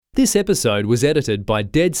This episode was edited by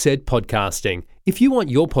Dead Set Podcasting. If you want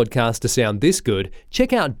your podcast to sound this good,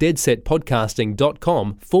 check out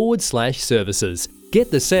deadsetpodcasting.com/services.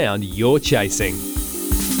 Get the sound you're chasing.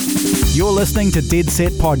 You're listening to Dead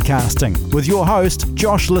Set Podcasting with your host,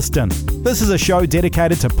 Josh Liston. This is a show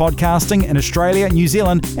dedicated to podcasting in Australia, New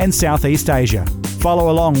Zealand, and Southeast Asia.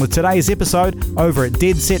 Follow along with today's episode over at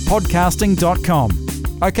deadsetpodcasting.com.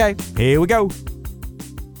 Okay, here we go.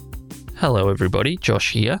 Hello everybody,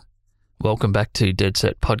 Josh here. Welcome back to Dead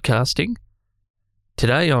Set Podcasting.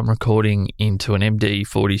 Today I'm recording into an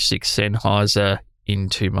MD46 Sennheiser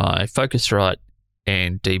into my Focusrite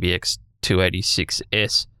and DBX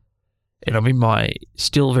 286S. And I'm in my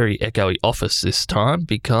still very echoey office this time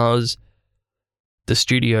because the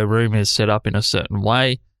studio room is set up in a certain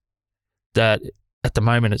way that at the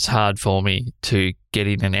moment it's hard for me to get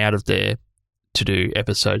in and out of there to do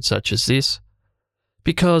episodes such as this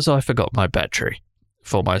because I forgot my battery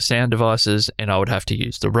for my sound devices and I would have to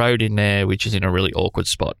use the Rode in there, which is in a really awkward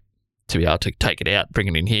spot to be able to take it out, bring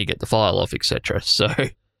it in here, get the file off, etc. So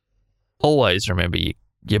always remember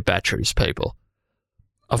your batteries, people.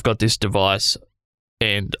 I've got this device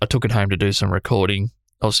and I took it home to do some recording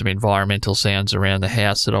of some environmental sounds around the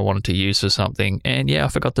house that I wanted to use for something, and yeah, I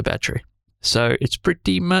forgot the battery. So it's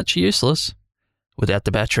pretty much useless without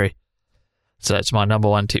the battery. So that's my number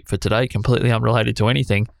one tip for today, completely unrelated to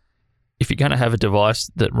anything. If you're going to have a device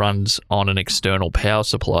that runs on an external power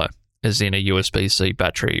supply, as in a USB-C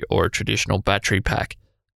battery or a traditional battery pack,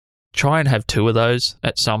 try and have two of those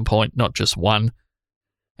at some point, not just one.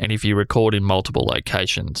 And if you record in multiple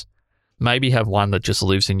locations, maybe have one that just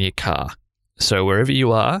lives in your car. So wherever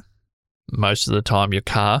you are, most of the time your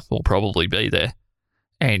car will probably be there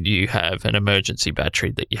and you have an emergency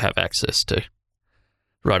battery that you have access to.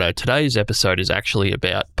 Righto, today's episode is actually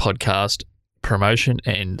about podcast promotion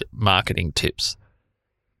and marketing tips.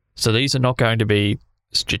 So these are not going to be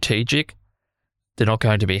strategic. They're not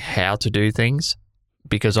going to be how to do things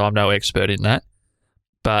because I'm no expert in that.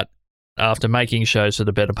 But after making shows for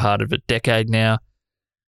the better part of a decade now,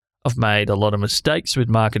 I've made a lot of mistakes with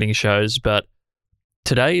marketing shows, but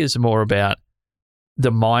today is more about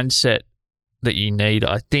the mindset that you need,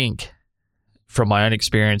 I think, from my own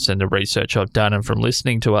experience and the research I've done and from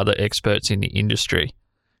listening to other experts in the industry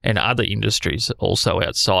and other industries also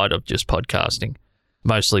outside of just podcasting,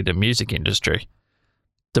 mostly the music industry,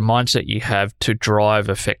 the mindset you have to drive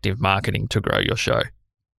effective marketing to grow your show.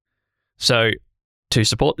 So to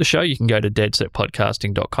support the show, you can go to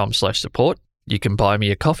deadsetpodcasting.com/support. You can buy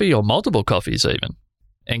me a coffee or multiple coffees even.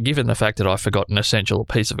 And given the fact that I forgot an essential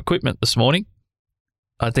piece of equipment this morning,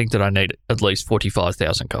 I think that I need at least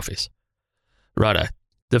 45,000 coffees. Righto.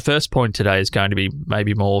 The first point today is going to be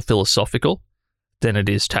maybe more philosophical than it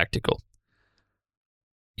is tactical.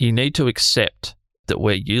 You need to accept that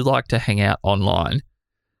where you like to hang out online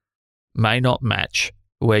may not match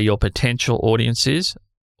where your potential audience is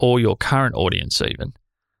or your current audience even.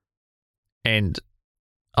 And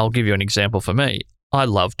I'll give you an example for me. I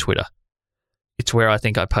love Twitter. It's where I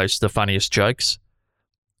think I post the funniest jokes,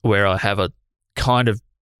 where I have a kind of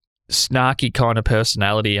snarky kind of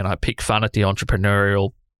personality and I pick fun at the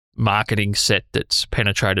entrepreneurial marketing set that's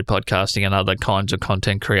penetrated podcasting and other kinds of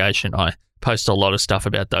content creation. I post a lot of stuff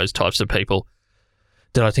about those types of people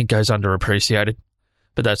that I think goes underappreciated,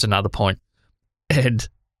 but that's another point. And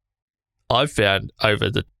I've found over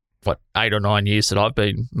the 8 or 9 years that I've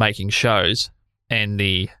been making shows and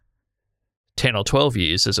the 10 or 12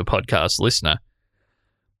 years as a podcast listener,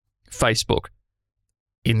 Facebook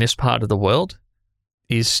in this part of the world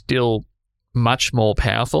is still much more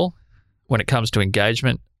powerful when it comes to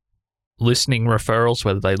engagement, listening referrals,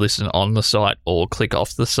 whether they listen on the site or click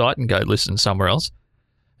off the site and go listen somewhere else,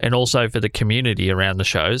 and also for the community around the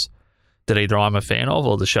shows that either I'm a fan of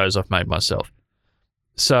or the shows I've made myself.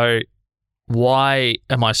 So why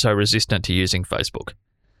am I so resistant to using Facebook?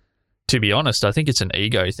 To be honest, I think it's an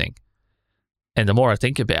ego thing. And the more I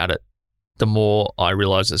think about it, the more I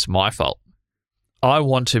realize it's my fault. I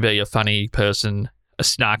want to be a funny person, a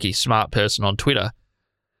snarky, smart person on Twitter.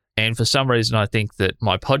 And for some reason, I think that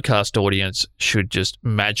my podcast audience should just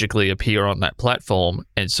magically appear on that platform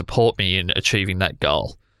and support me in achieving that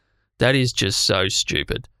goal. That is just so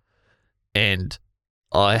stupid. And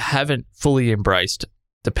I haven't fully embraced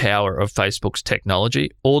the power of Facebook's technology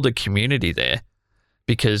or the community there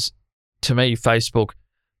because to me, Facebook,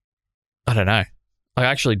 I don't know. I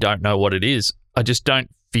actually don't know what it is. I just don't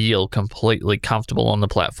feel completely comfortable on the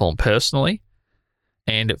platform personally.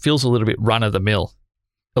 And it feels a little bit run-of-the-mill,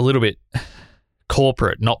 a little bit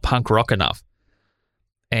corporate, not punk rock enough,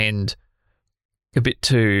 and a bit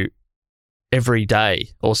too every day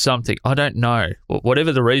or something. I don't know.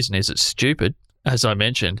 Whatever the reason is, it's stupid, as I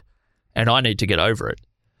mentioned, and I need to get over it.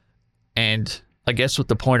 And I guess what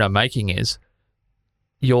the point I'm making is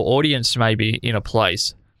your audience may be in a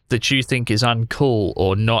place that you think is uncool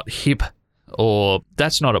or not hip, or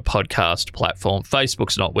that's not a podcast platform.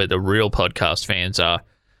 Facebook's not where the real podcast fans are.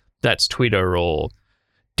 That's Twitter or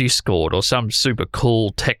Discord or some super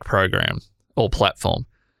cool tech program or platform.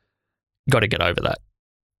 Got to get over that.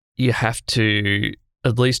 You have to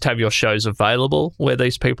at least have your shows available where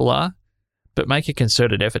these people are, but make a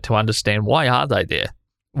concerted effort to understand, why are they there?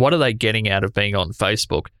 What are they getting out of being on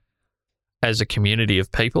Facebook as a community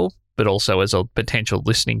of people, but also as a potential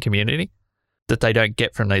listening community that they don't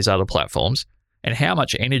get from these other platforms? And how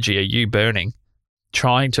much energy are you burning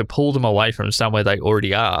trying to pull them away from somewhere they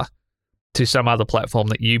already are to some other platform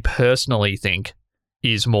that you personally think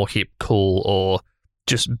is more hip, cool, or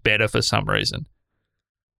just better for some reason?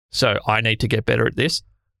 So I need to get better at this.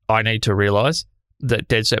 I need to realize that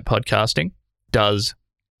Dead Set Podcasting does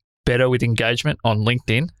better with engagement on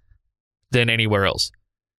LinkedIn than anywhere else.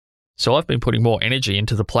 So I've been putting more energy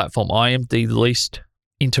into the platform I am the least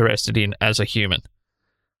interested in as a human.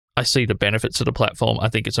 I see the benefits of the platform. I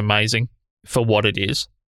think it's amazing for what it is.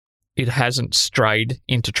 It hasn't strayed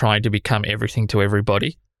into trying to become everything to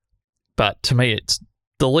everybody. But to me, it's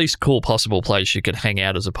the least cool possible place you could hang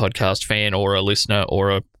out as a podcast fan or a listener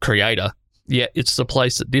or a creator. Yet it's the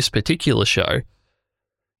place that this particular show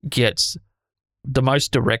gets the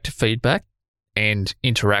most direct feedback and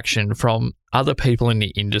interaction from other people in the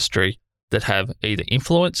industry that have either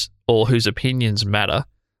influence or whose opinions matter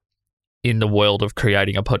in the world of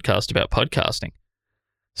creating a podcast about podcasting.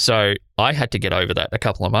 So I had to get over that a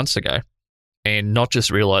couple of months ago and not just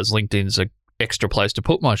realize LinkedIn's an extra place to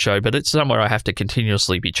put my show, but it's somewhere I have to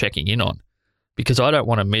continuously be checking in on, because I don't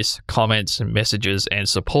want to miss comments and messages and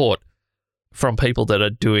support from people that are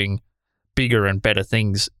doing bigger and better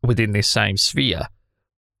things within this same sphere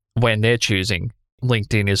when they're choosing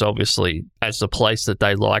LinkedIn is obviously as the place that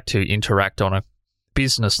they like to interact on a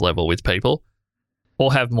business level with people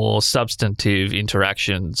or have more substantive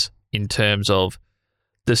interactions in terms of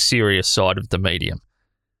the serious side of the medium.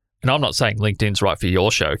 And I'm not saying LinkedIn's right for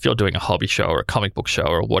your show. If you're doing a hobby show or a comic book show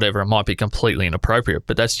or whatever, it might be completely inappropriate,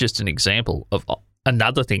 but that's just an example of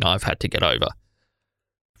another thing I've had to get over.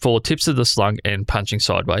 For Tips of the Slung and Punching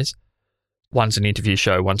Sideways, one's an interview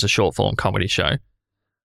show, one's a short form comedy show.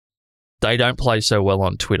 They don't play so well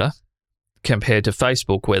on Twitter compared to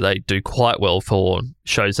Facebook, where they do quite well for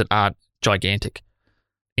shows that aren't gigantic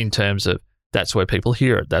in terms of that's where people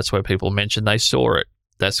hear it. That's where people mention they saw it.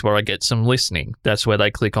 That's where I get some listening. That's where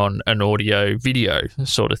they click on an audio video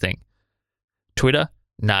sort of thing. Twitter,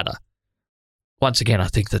 nada. Once again, I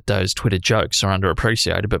think that those Twitter jokes are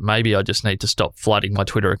underappreciated, but maybe I just need to stop flooding my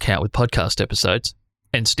Twitter account with podcast episodes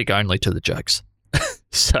and stick only to the jokes.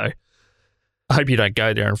 So I hope you don't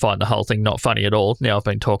go there and find the whole thing not funny at all. Now I've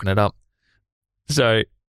been talking it up. So,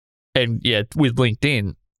 and yeah, with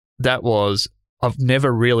LinkedIn, I've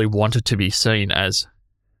never really wanted to be seen as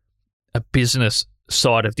a business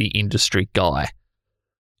side of the industry guy.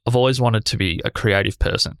 I've always wanted to be a creative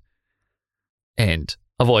person. And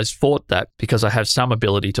I've always thought that because I have some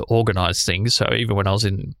ability to organize things. So even when I was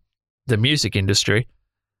in the music industry,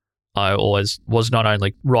 I always was not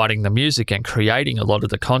only writing the music and creating a lot of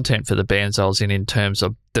the content for the bands I was in terms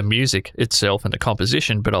of the music itself and the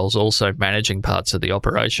composition, but I was also managing parts of the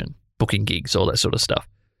operation, booking gigs, all that sort of stuff.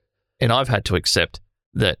 And I've had to accept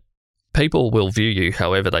that people will view you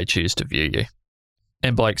however they choose to view you.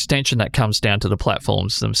 And by extension, that comes down to the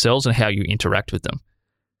platforms themselves and how you interact with them.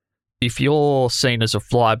 If you're seen as a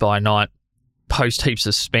fly-by-night, post heaps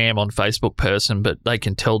of spam on Facebook person, but they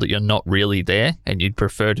can tell that you're not really there and you'd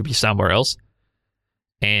prefer to be somewhere else,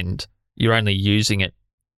 and you're only using it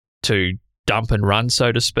to dump and run,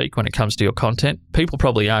 so to speak, when it comes to your content, people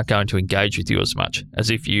probably aren't going to engage with you as much as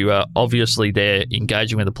if you are obviously there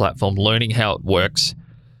engaging with the platform, learning how it works.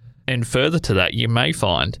 And further to that, you may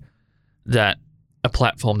find that a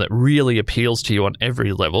platform that really appeals to you on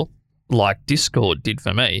every level, like Discord did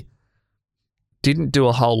for me, didn't do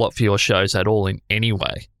a whole lot for your shows at all in any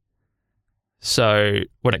way. So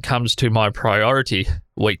when it comes to my priority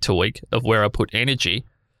week to week of where I put energy,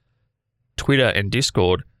 Twitter and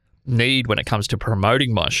Discord need, when it comes to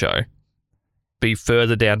promoting my show, be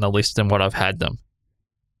further down the list than what I've had them.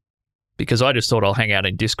 Because I just thought I'll hang out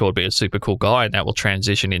in Discord, be a super cool guy, and that will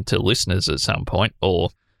transition into listeners at some point, or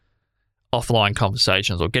offline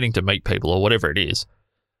conversations, or getting to meet people, or whatever it is.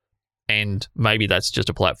 And maybe that's just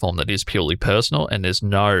a platform that is purely personal and there's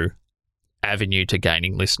no avenue to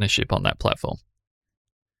gaining listenership on that platform.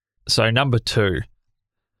 So number 2,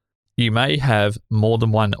 you may have more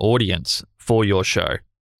than one audience for your show,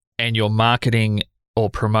 and your marketing or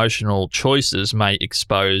promotional choices may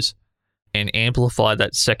expose and amplify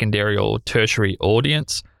that secondary or tertiary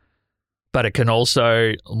audience, but it can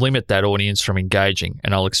also limit that audience from engaging.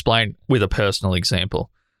 And I'll explain with a personal example.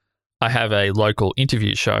 I have a local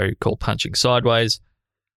interview show called Punching Sideways,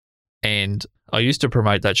 and I used to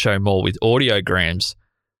promote that show more with audiograms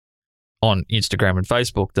on Instagram and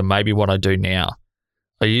Facebook than maybe what I do now.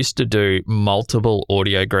 I used to do multiple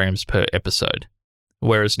audiograms per episode,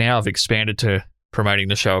 whereas now I've expanded to promoting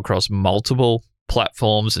the show across multiple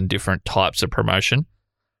platforms and different types of promotion.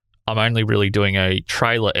 I'm only really doing a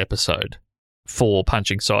trailer episode for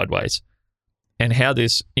Punching Sideways. And how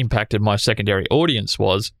this impacted my secondary audience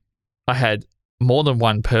was I had more than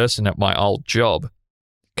one person at my old job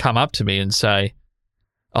come up to me and say,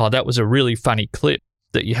 "Oh, that was a really funny clip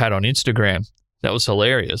that you had on Instagram. That was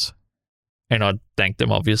hilarious." And I'd thank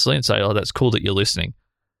them, obviously, and say, "Oh, that's cool that you're listening."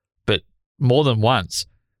 But more than once,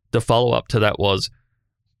 the follow-up to that was,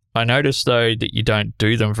 "I noticed, though, that you don't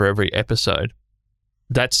do them for every episode.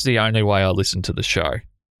 That's the only way I listen to the show.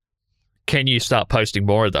 Can you start posting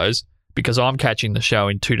more of those? Because I'm catching the show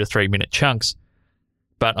in 2 to 3 minute chunks,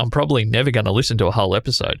 but I'm probably never going to listen to a whole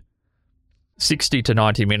episode. 60 to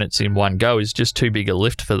 90 minutes in one go is just too big a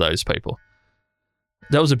lift for those people."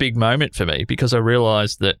 That was a big moment for me because I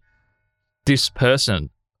realized that this person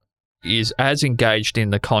is as engaged in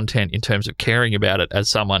the content in terms of caring about it as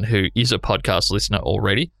someone who is a podcast listener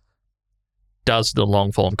already, does the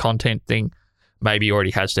long form content thing, maybe already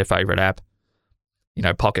has their favorite app,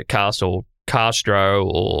 Pocket Cast or Castro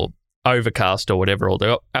or Overcast or whatever, or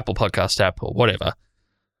the Apple Podcast app or whatever.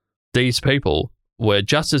 These people were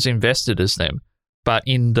just as invested as them, but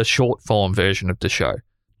in the short form version of the show.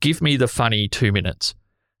 Give me the funny 2 minutes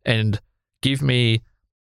and give me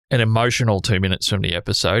an emotional 2 minutes from the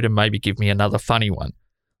episode and maybe give me another funny one.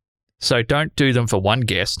 So don't do them for one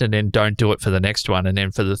guest and then don't do it for the next one. And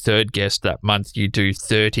then for the third guest that month, you do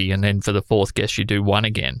 30. And then for the fourth guest, you do one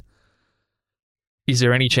again. Is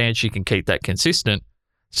there any chance you can keep that consistent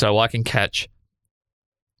so I can catch,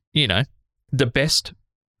 the best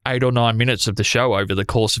 8 or 9 minutes of the show over the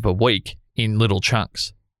course of a week in little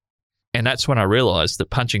chunks? And that's when I realized that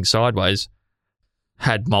Punching Sideways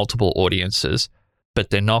had multiple audiences, but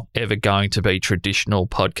they're not ever going to be traditional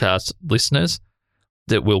podcast listeners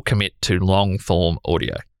that will commit to long form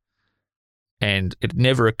audio. And it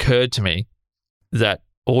never occurred to me that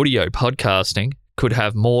audio podcasting could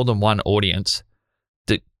have more than one audience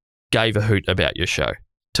that gave a hoot about your show.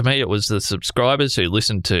 To me, it was the subscribers who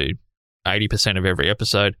listened to 80% of every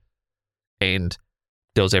episode, and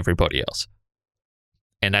there was everybody else.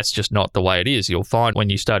 And that's just not the way it is. You'll find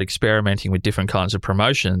when you start experimenting with different kinds of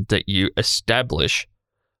promotion that you establish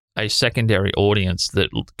a secondary audience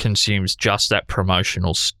that consumes just that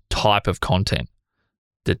promotional type of content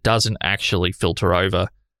that doesn't actually filter over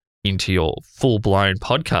into your full-blown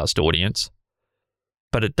podcast audience,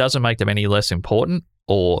 but it doesn't make them any less important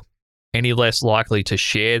or any less likely to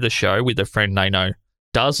share the show with a friend they know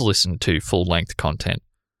does listen to full-length content.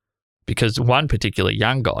 Because one particular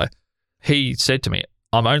young guy, he said to me,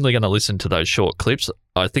 "I'm only going to listen to those short clips.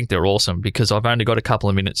 I think they're awesome because I've only got a couple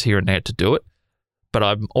of minutes here and there to do it. But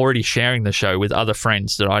I'm already sharing the show with other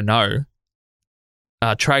friends that I know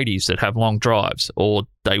are tradies that have long drives, or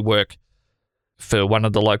they work for one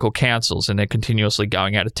of the local councils and they're continuously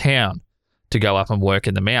going out of town to go up and work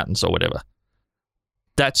in the mountains or whatever."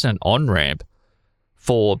 That's an on-ramp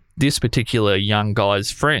for this particular young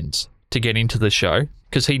guy's friends to get into the show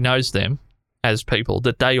because he knows them as people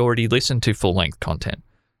that they already listen to full-length content.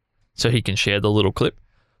 So he can share the little clip,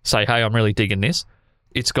 say, "Hey, I'm really digging this.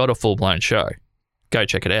 It's got a full-blown show. Go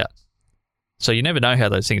check it out." So you never know how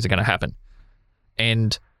those things are going to happen.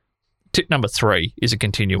 And tip number 3 is a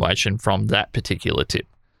continuation from that particular tip.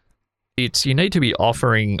 It's you need to be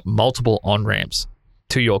offering multiple on-ramps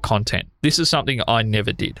to your content. This is something I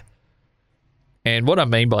never did. And what I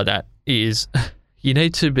mean by that is you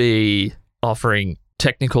need to be offering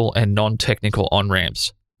technical and non-technical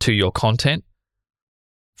on-ramps to your content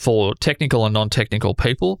for technical and non-technical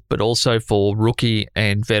people, but also for rookie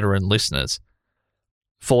and veteran listeners.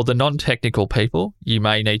 For the non-technical people, you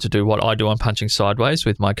may need to do what I do on Punching Sideways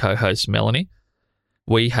with my co-host Melanie.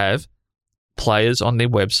 We have players on their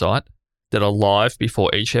website that are live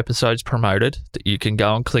before each episode's promoted that you can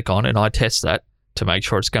go and click on, and I test that to make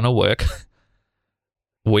sure it's going to work.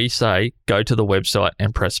 We say, go to the website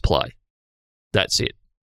and press play. That's it.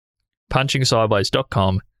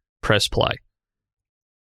 punchingsideways.com, press play.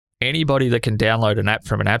 Anybody that can download an app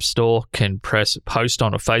from an app store can press post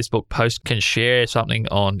on a Facebook post, can share something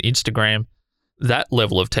on Instagram. that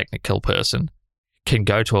level of technical person can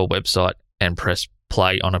go to a website and press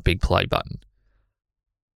play on a big play button.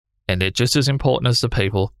 And they're just as important as the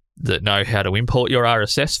people that know how to import your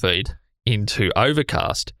RSS feed into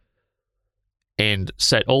Overcast and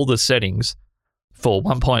set all the settings for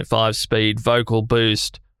 1.5 speed, vocal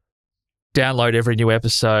boost, download every new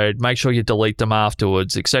episode, make sure you delete them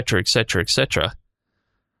afterwards, etc., etc., etc.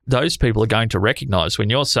 Those people are going to recognize when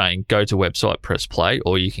you're saying go to website, press play,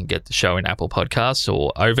 or you can get the show in Apple Podcasts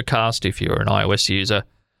or Overcast if you're an iOS user.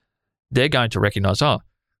 They're going to recognize, oh,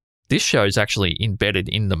 this show is actually embedded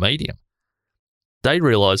in the medium. They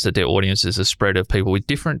realize that their audience is a spread of people with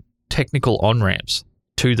different technical on-ramps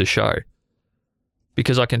to the show.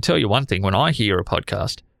 Because I can tell you one thing, when I hear a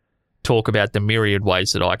podcast talk about the myriad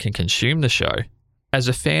ways that I can consume the show, as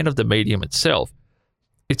a fan of the medium itself,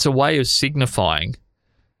 it's a way of signifying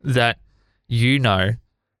that you know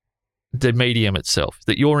the medium itself,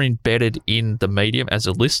 that you're embedded in the medium as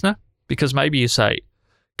a listener. Because maybe you say,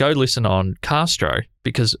 go listen on Castro,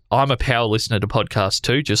 because I'm a power listener to podcasts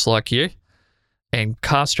too, just like you. And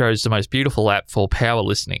Castro is the most beautiful app for power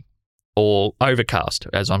listening. Or Overcast,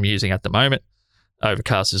 as I'm using at the moment.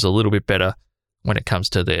 Overcast is a little bit better when it comes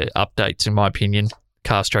to their updates, in my opinion.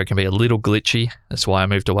 Castro can be a little glitchy. That's why I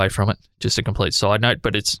moved away from it. Just a complete side note.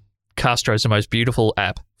 But Castro is the most beautiful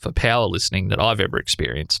app for power listening that I've ever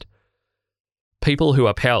experienced. People who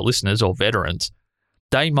are power listeners or veterans,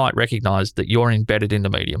 they might recognize that you're embedded in the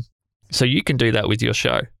medium. So you can do that with your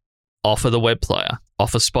show. Offer the web player.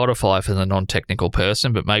 Offer Spotify for the non-technical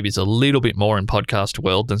person, but maybe it's a little bit more in podcast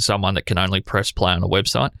world than someone that can only press play on a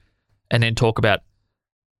website. And then talk about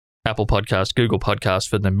Apple Podcasts, Google Podcasts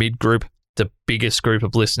for the mid group, the biggest group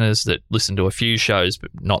of listeners that listen to a few shows, but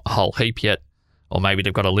not a whole heap yet. Or maybe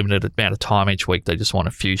they've got a limited amount of time each week. They just want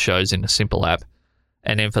a few shows in a simple app.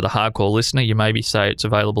 And then for the hardcore listener, you maybe say it's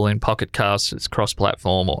available in Pocket Casts, it's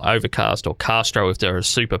cross-platform, or Overcast, or Castro if they're a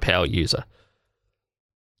superpower user.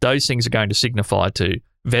 Those things are going to signify to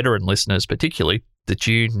veteran listeners particularly that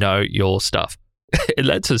you know your stuff. And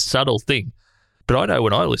that's a subtle thing. But I know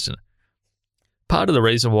when I listen, part of the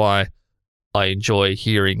reason why I enjoy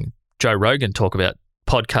hearing Joe Rogan talk about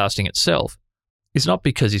podcasting itself is not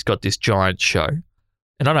because he's got this giant show,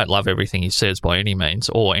 and I don't love everything he says by any means,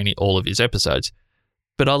 or all of his episodes,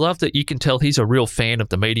 but I love that you can tell he's a real fan of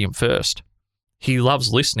the medium first. He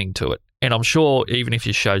loves listening to it, and I'm sure even if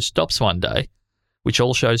your show stops one day, which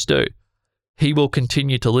all shows do, he will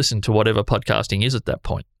continue to listen to whatever podcasting is at that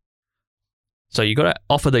point. So you've got to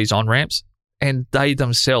offer these on-ramps, and they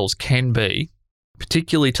themselves can be,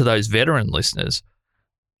 particularly to those veteran listeners,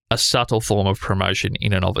 a subtle form of promotion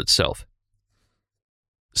in and of itself.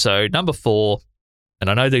 So number 4, and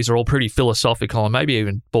I know these are all pretty philosophical and maybe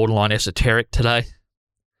even borderline esoteric today,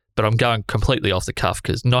 but I'm going completely off the cuff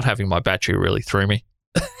because not having my battery really threw me.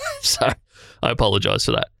 So I apologize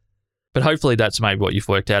for that. But hopefully that's maybe what you've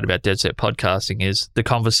worked out about Dead Set Podcasting is the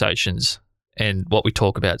conversations and what we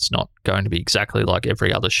talk about is not going to be exactly like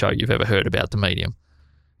every other show you've ever heard about the medium.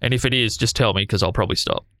 And if it is, just tell me because I'll probably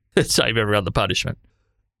stop. Save everyone the punishment.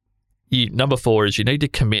 Number 4 is you need to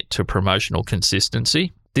commit to promotional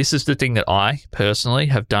consistency. This is the thing that I personally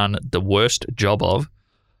have done the worst job of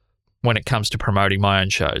when it comes to promoting my own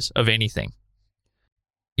shows, of anything.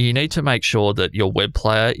 You need to make sure that your web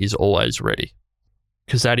player is always ready,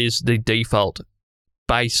 because that is the default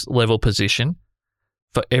base level position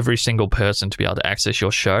for every single person to be able to access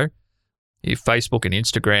your show. If Facebook and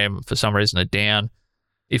Instagram for some reason are down,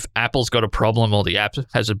 if Apple's got a problem or the app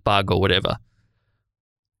has a bug or whatever,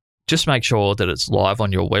 just make sure that it's live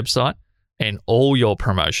on your website and all your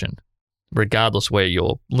promotion, regardless where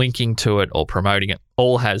you're linking to it or promoting it,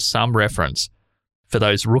 all has some reference for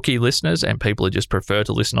those rookie listeners and people who just prefer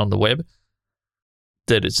to listen on the web,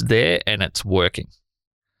 that it's there and it's working.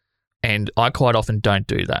 And I quite often don't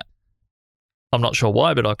do that. I'm not sure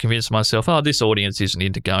why, but I convince myself, this audience isn't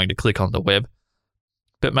into going to click on the web.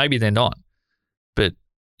 But maybe they're not. But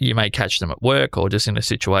you may catch them at work or just in a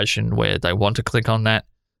situation where they want to click on that.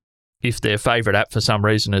 If their favourite app for some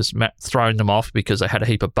reason has thrown them off because they had a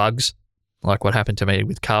heap of bugs, like what happened to me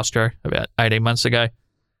with Castro about 18 months ago,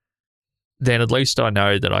 then at least I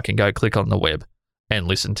know that I can go click on the web and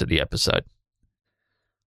listen to the episode.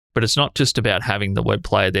 But it's not just about having the web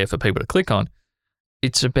player there for people to click on.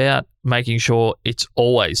 It's about making sure it's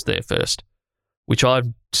always there first, which I've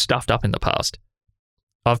stuffed up in the past.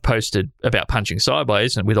 I've posted about punching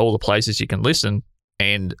sideways and with all the places you can listen,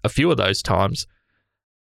 and a few of those times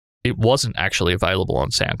it wasn't actually available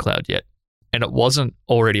on SoundCloud yet. And it wasn't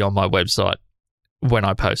already on my website when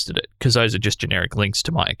I posted it, because those are just generic links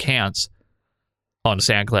to my accounts on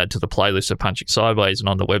SoundCloud to the playlist of Punching Sideways and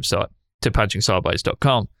on the website. to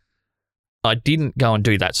punchingsideways.com, I didn't go and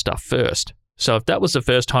do that stuff first. So if that was the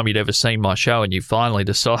first time you'd ever seen my show and you finally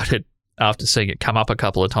decided after seeing it come up a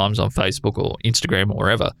couple of times on Facebook or Instagram or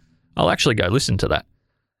wherever, I'll actually go listen to that.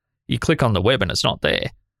 You click on the web and it's not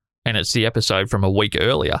there. And it's the episode from a week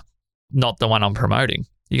earlier, not the one I'm promoting.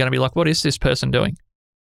 You're going to be like, what is this person doing?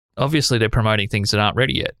 Obviously, they're promoting things that aren't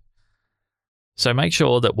ready yet. So make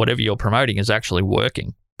sure that whatever you're promoting is actually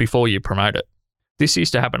working before you promote it. This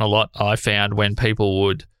used to happen a lot, I found, when people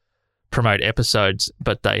would promote episodes,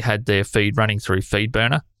 but they had their feed running through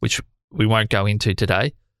FeedBurner, which we won't go into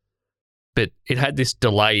today. But it had this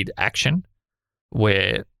delayed action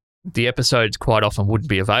where the episodes quite often wouldn't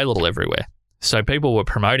be available everywhere. So people were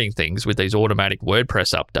promoting things with these automatic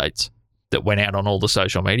WordPress updates that went out on all the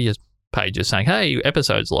social media pages saying, hey,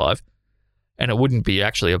 episode's live. And it wouldn't be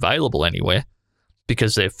actually available anywhere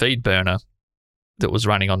because their FeedBurner that was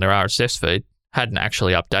running on their RSS feed hadn't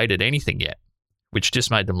actually updated anything yet, which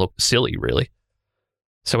just made them look silly, really.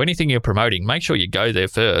 So anything you're promoting, make sure you go there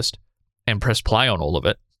first and press play on all of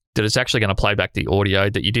it, that it's actually going to play back the audio,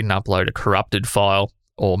 that you didn't upload a corrupted file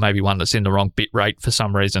or maybe one that's in the wrong bit rate for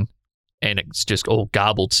some reason, and it's just all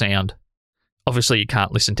garbled sound. Obviously, you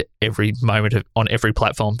can't listen to every moment on every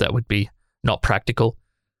platform. That would be not practical,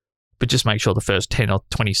 but just make sure the first 10 or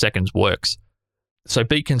 20 seconds works. So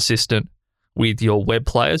be consistent with your web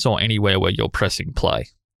players or anywhere where you're pressing play.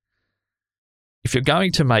 If you're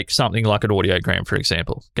going to make something like an audiogram, for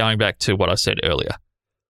example, going back to what I said earlier,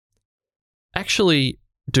 actually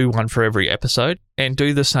do one for every episode and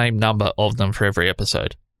do the same number of them for every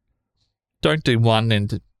episode. Don't do 1, then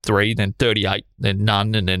 3, then 38, then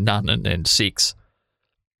none, and then 6.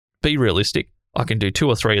 Be realistic. I can do 2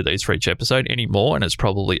 or 3 of these for each episode. Any more, and it's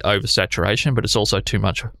probably oversaturation, but it's also too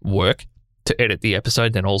much work to edit the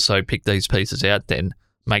episode, then also pick these pieces out, then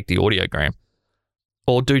make the audiogram.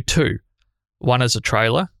 Or do 2. One as a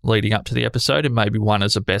trailer leading up to the episode, and maybe one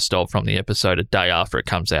as a best of from the episode a day after it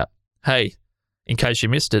comes out. Hey, in case you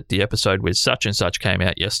missed it, the episode with such and such came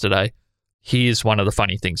out yesterday. Here's one of the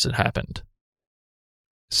funny things that happened.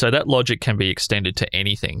 So that logic can be extended to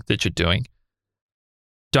anything that you're doing.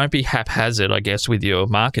 Don't be haphazard, I guess, with your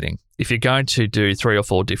marketing. If you're going to do 3 or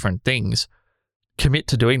 4 different things, commit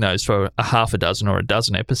to doing those for a half a dozen or a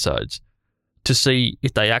dozen episodes to see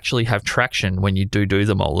if they actually have traction when you do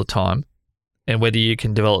them all the time, and whether you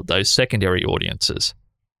can develop those secondary audiences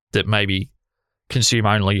that maybe consume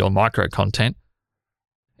only your micro content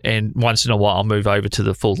and once in a while move over to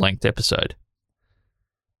the full-length episode.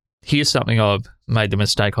 Here's something I've made the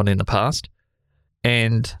mistake on in the past,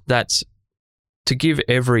 and that's to give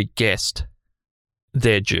every guest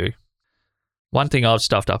their due. One thing I've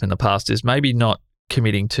stuffed up in the past is maybe not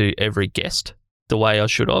committing to every guest the way I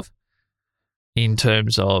should have, in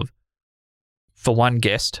terms of, for one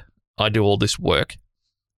guest, I do all this work,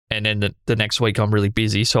 and then the next week I'm really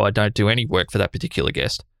busy, so I don't do any work for that particular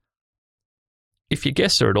guest. If your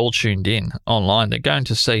guests are at all tuned in online, they're going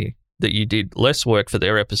to see that you did less work for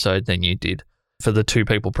their episode than you did for the 2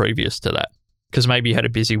 people previous to that. Because maybe you had a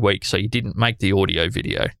busy week, so you didn't make the audio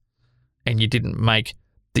video, and you didn't make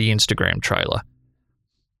the Instagram trailer,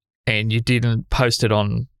 and you didn't post it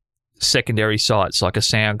on secondary sites like a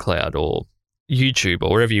SoundCloud or YouTube or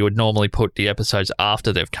wherever you would normally put the episodes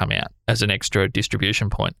after they've come out as an extra distribution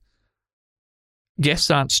point. Guests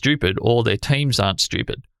aren't stupid, or their teams aren't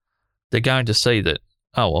stupid. They're going to see that,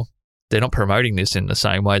 oh, well, they're not promoting this in the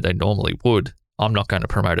same way they normally would. I'm not going to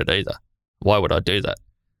promote it either. Why would I do that?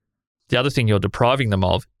 The other thing you're depriving them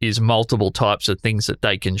of is multiple types of things that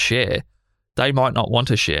they can share. They might not want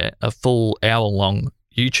to share a full hour-long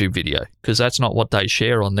YouTube video because that's not what they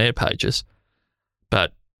share on their pages.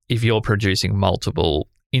 But if you're producing multiple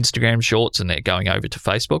Instagram shorts and they're going over to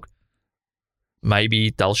Facebook,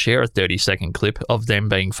 maybe they'll share a 30-second clip of them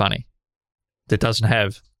being funny that doesn't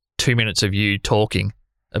have 2 minutes of you talking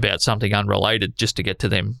about something unrelated just to get to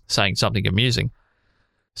them saying something amusing.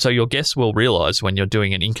 So your guests will realize when you're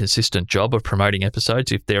doing an inconsistent job of promoting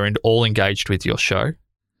episodes if they're all engaged with your show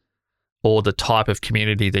or the type of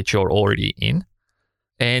community that you're already in.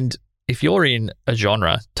 And if you're in a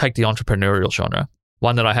genre, take the entrepreneurial genre,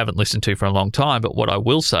 one that I haven't listened to for a long time, but what I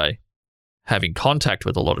will say, having contact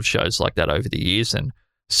with a lot of shows like that over the years and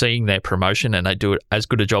seeing their promotion, and they do as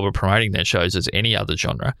good a job of promoting their shows as any other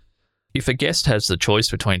genre, if a guest has the choice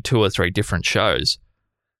between 2 or 3 different shows,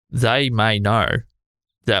 they may know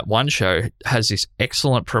that one show has this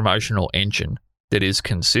excellent promotional engine that is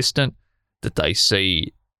consistent, that they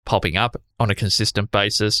see popping up on a consistent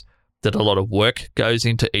basis, that a lot of work goes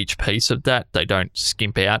into each piece of that. They don't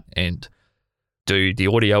skimp out and do the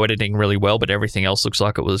audio editing really well, but everything else looks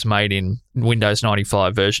like it was made in Windows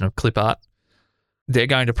 95 version of clip art, they're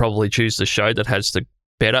going to probably choose the show that has the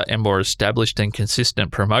better and more established and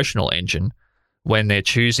consistent promotional engine when they're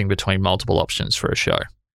choosing between multiple options for a show.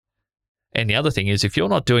 And the other thing is, if you're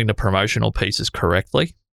not doing the promotional pieces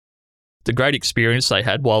correctly, the great experience they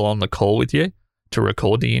had while on the call with you to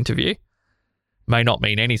record the interview may not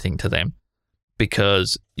mean anything to them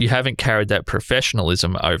because you haven't carried that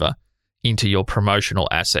professionalism over into your promotional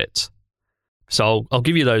assets. So I'll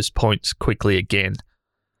give you those points quickly again.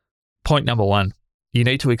 Point number 1, you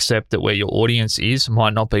need to accept that where your audience is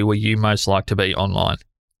might not be where you most like to be online.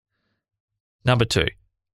 Number 2,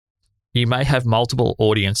 you may have multiple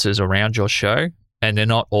audiences around your show and they're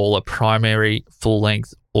not all a primary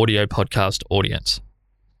full-length audio podcast audience.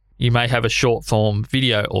 You may have a short-form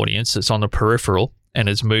video audience that's on the peripheral and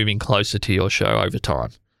is moving closer to your show over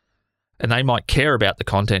time. And they might care about the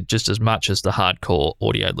content just as much as the hardcore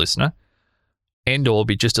audio listener, and or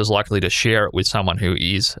be just as likely to share it with someone who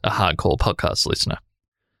is a hardcore podcast listener.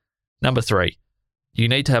 Number 3, you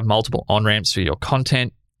need to have multiple on-ramps for your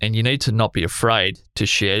content, and you need to not be afraid to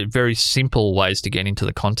share very simple ways to get into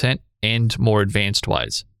the content and more advanced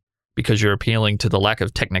ways, because you're appealing to the lack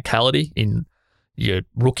of technicality in your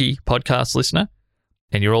rookie podcast listener,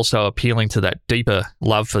 and you're also appealing to that deeper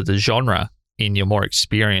love for the genre in your more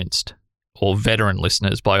experienced or veteran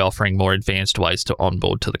listeners by offering more advanced ways to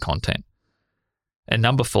onboard to the content. And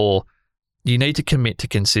number 4, you need to commit to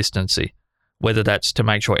consistency, whether that's to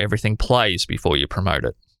make sure everything plays before you promote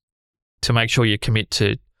it, to make sure you commit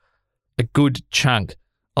to a good chunk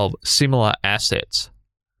of similar assets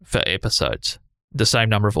for episodes, the same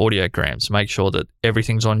number of audiograms, make sure that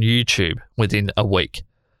everything's on YouTube within a week,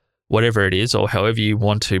 whatever it is, or however you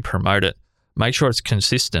want to promote it, make sure it's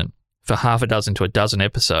consistent for half a dozen to a dozen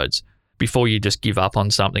episodes before you just give up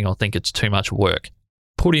on something or think it's too much work.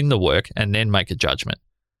 Put in the work and then make a judgment.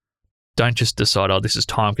 Don't just decide, oh, this is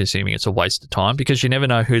time consuming, it's a waste of time, because you never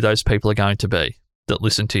know who those people are going to be that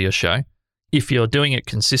listen to your show. If you're doing it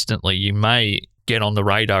consistently, you may get on the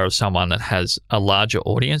radar of someone that has a larger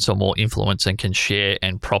audience or more influence and can share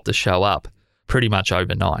and prop the show up pretty much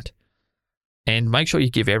overnight. And make sure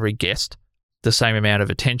you give every guest the same amount of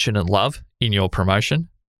attention and love in your promotion.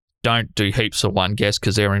 Don't do heaps for one guest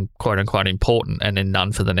because they're quote unquote important and then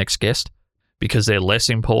none for the next guest because they're less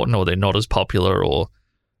important or they're not as popular or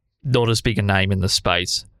not as big a name in the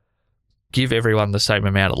space. Give everyone the same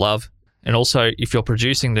amount of love. And also, if you're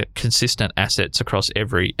producing the consistent assets across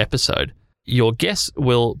every episode, your guests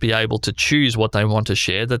will be able to choose what they want to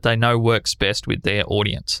share that they know works best with their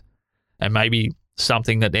audience, and maybe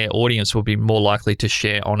something that their audience will be more likely to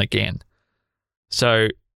share on again. So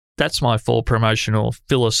that's my 4 promotional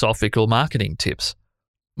philosophical marketing tips,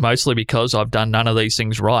 mostly because I've done none of these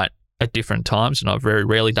things right at different times, and I've very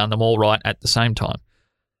rarely done them all right at the same time.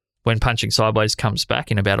 When Punching Sideways comes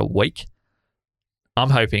back in about a week,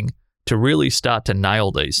 I'm hoping to really start to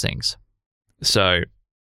nail these things. So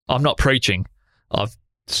I'm not preaching. I've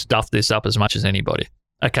stuffed this up as much as anybody.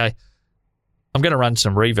 Okay, I'm going to run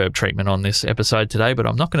some reverb treatment on this episode today, but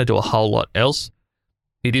I'm not going to do a whole lot else.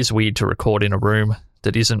 It is weird to record in a room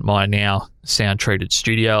that isn't my now sound-treated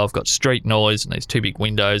studio. I've got street noise and these 2 big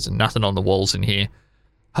windows and nothing on the walls in here.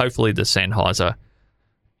 Hopefully the Sennheiser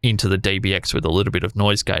into the DBX with a little bit of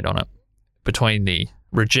noise gate on it. Between the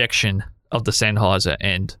rejection of the Sennheiser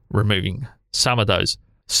and removing some of those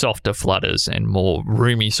softer flutters and more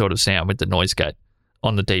roomy sort of sound with the noise gate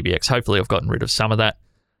on the DBX. Hopefully I've gotten rid of some of that,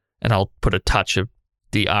 and I'll put a touch of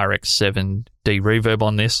the RX7D reverb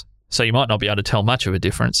on this. So you might not be able to tell much of a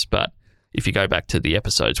difference, but if you go back to the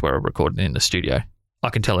episodes where I recorded in the studio,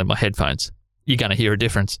 I can tell in my headphones, you're going to hear a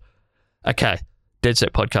difference. Okay,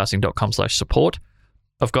 deadsetpodcasting.com/support.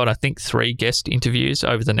 I've got, I think, 3 guest interviews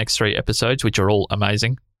over the next 3 episodes, which are all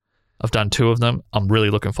amazing. I've done 2 of them. I'm really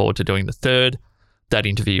looking forward to doing the 3rd. That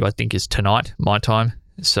interview, I think, is tonight, my time.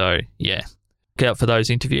 So, yeah, look out for those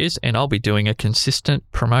interviews, and I'll be doing a consistent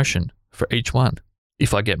promotion for each one.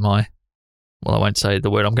 If I get I won't say the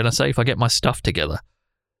word I'm going to say, if I get my stuff together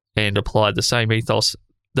and apply the same ethos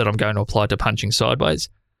that I'm going to apply to Punching Sideways,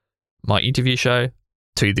 my interview show,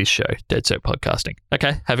 to this show, Dead Set Podcasting.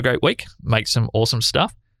 Okay, have a great week. Make some awesome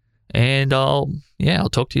stuff. And I'll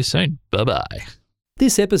talk to you soon. Bye-bye.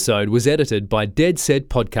 This episode was edited by Dead Set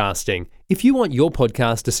Podcasting. If you want your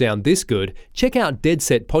podcast to sound this good, check out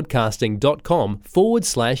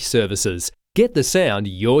deadsetpodcasting.com/services. Get the sound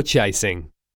you're chasing.